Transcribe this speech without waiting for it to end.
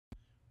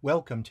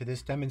Welcome to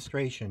this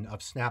demonstration of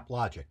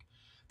SnapLogic,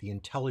 the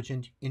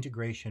Intelligent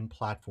Integration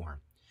Platform.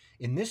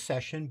 In this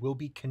session, we'll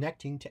be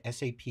connecting to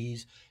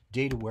SAP's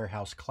Data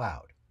Warehouse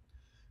Cloud.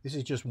 This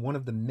is just one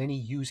of the many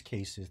use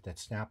cases that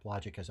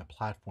SnapLogic as a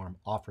platform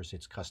offers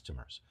its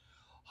customers.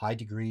 High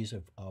degrees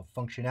of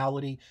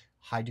functionality,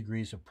 high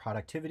degrees of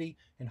productivity,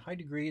 and high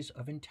degrees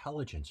of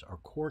intelligence are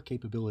core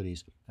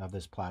capabilities of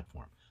this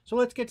platform. So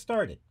let's get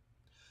started.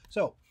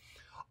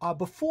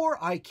 Before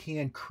I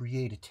can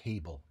create a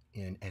table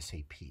in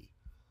SAP,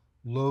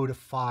 load a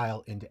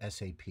file into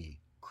SAP,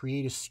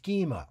 create a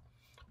schema,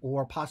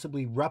 or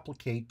possibly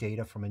replicate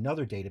data from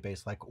another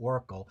database like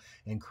Oracle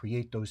and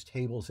create those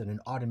tables in an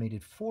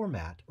automated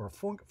format or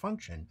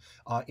function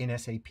in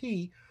SAP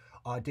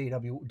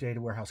Data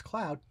Warehouse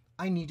Cloud,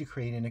 I need to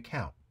create an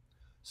account.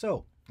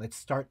 So let's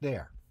start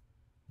there.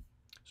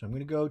 So I'm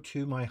going to go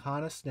to my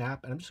HANA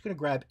Snap, and I'm just going to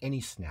grab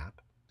any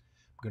snap.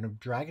 I'm going to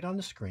drag it on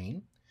the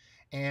screen,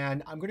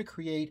 and I'm going to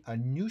create a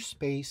new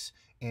space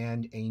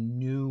and a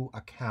new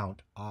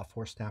account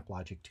for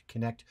SnapLogic to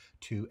connect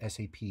to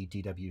SAP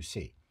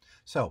DWC.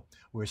 So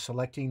we're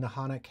selecting the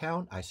HANA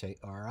account. I say,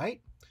 all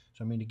right.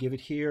 So I'm going to give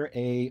it here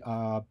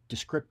a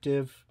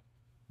descriptive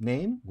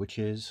name, which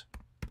is,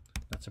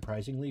 not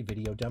surprisingly,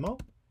 video demo.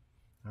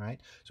 All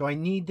right. So I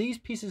need these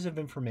pieces of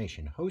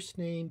information: host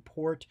name,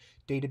 port,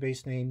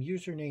 database name,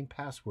 username,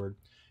 password.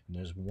 And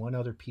there's one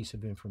other piece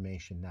of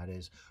information that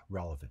is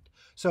relevant.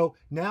 So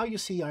now you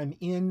see I'm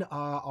in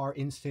our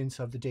instance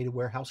of the Data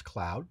Warehouse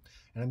Cloud,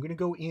 and I'm going to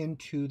go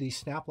into the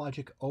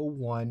SnapLogic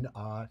 01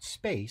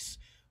 space,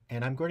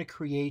 and I'm going to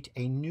create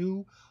a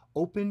new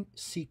Open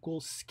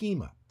SQL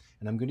schema.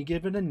 And I'm going to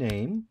give it a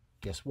name.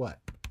 Guess what?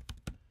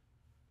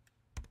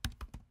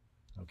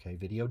 Okay,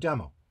 video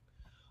demo.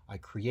 I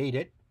create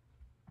it.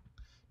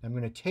 I'm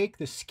going to take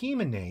the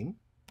schema name,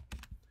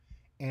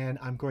 and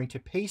I'm going to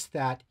paste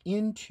that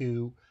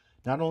into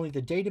not only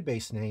the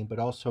database name, but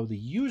also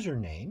the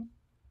username.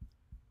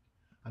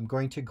 I'm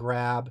going to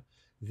grab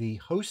the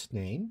host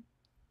name,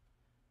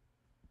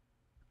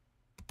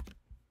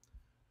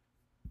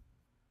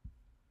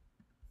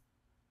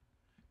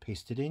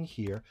 paste it in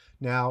here.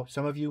 Now,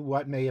 some of you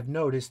may have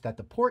noticed that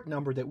the port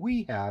number that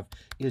we have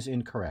is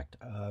incorrect.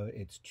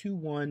 It's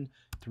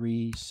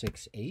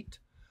 21368.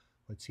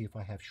 Let's see if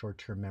I have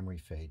short-term memory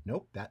fade.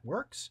 Nope, that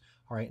works.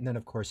 All right, and then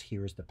of course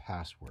here is the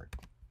password.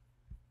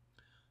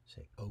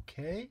 Say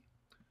OK.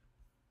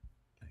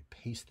 I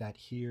paste that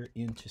here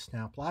into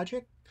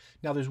SnapLogic.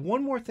 Now there's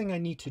one more thing I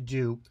need to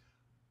do.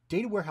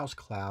 Data Warehouse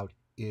Cloud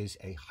is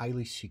a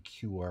highly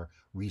secure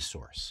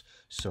resource.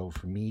 So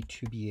for me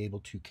to be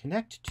able to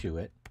connect to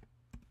it,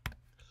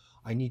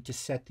 I need to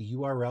set the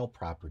URL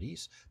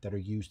properties that are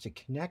used to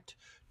connect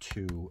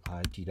to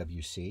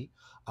DWC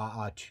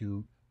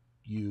to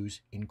use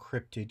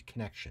encrypted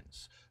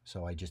connections.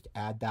 So I just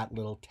add that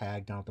little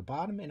tag down at the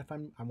bottom, and if I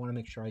want to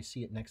make sure I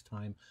see it next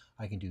time,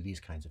 I can do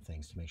these kinds of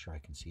things to make sure I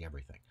can see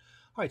everything.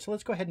 All right, so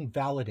let's go ahead and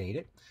validate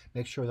it,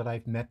 make sure that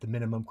I've met the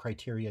minimum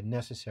criteria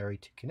necessary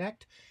to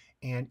connect,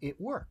 and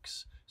it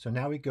works. So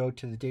now we go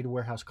to the Data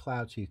Warehouse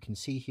Cloud, so you can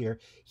see here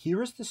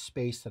is the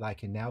space that I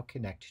can now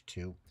connect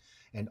to,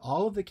 and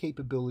all of the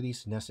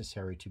capabilities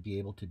necessary to be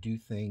able to do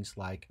things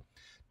like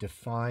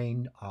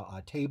define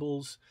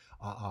tables,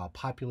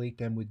 populate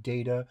them with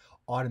data,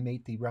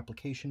 automate the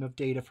replication of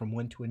data from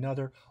one to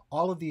another.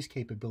 All of these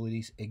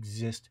capabilities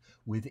exist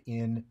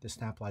within the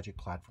SnapLogic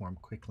platform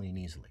quickly and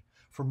easily.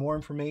 For more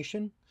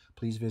information,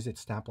 please visit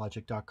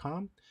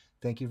snaplogic.com.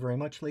 Thank you very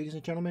much, ladies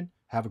and gentlemen.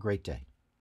 Have a great day.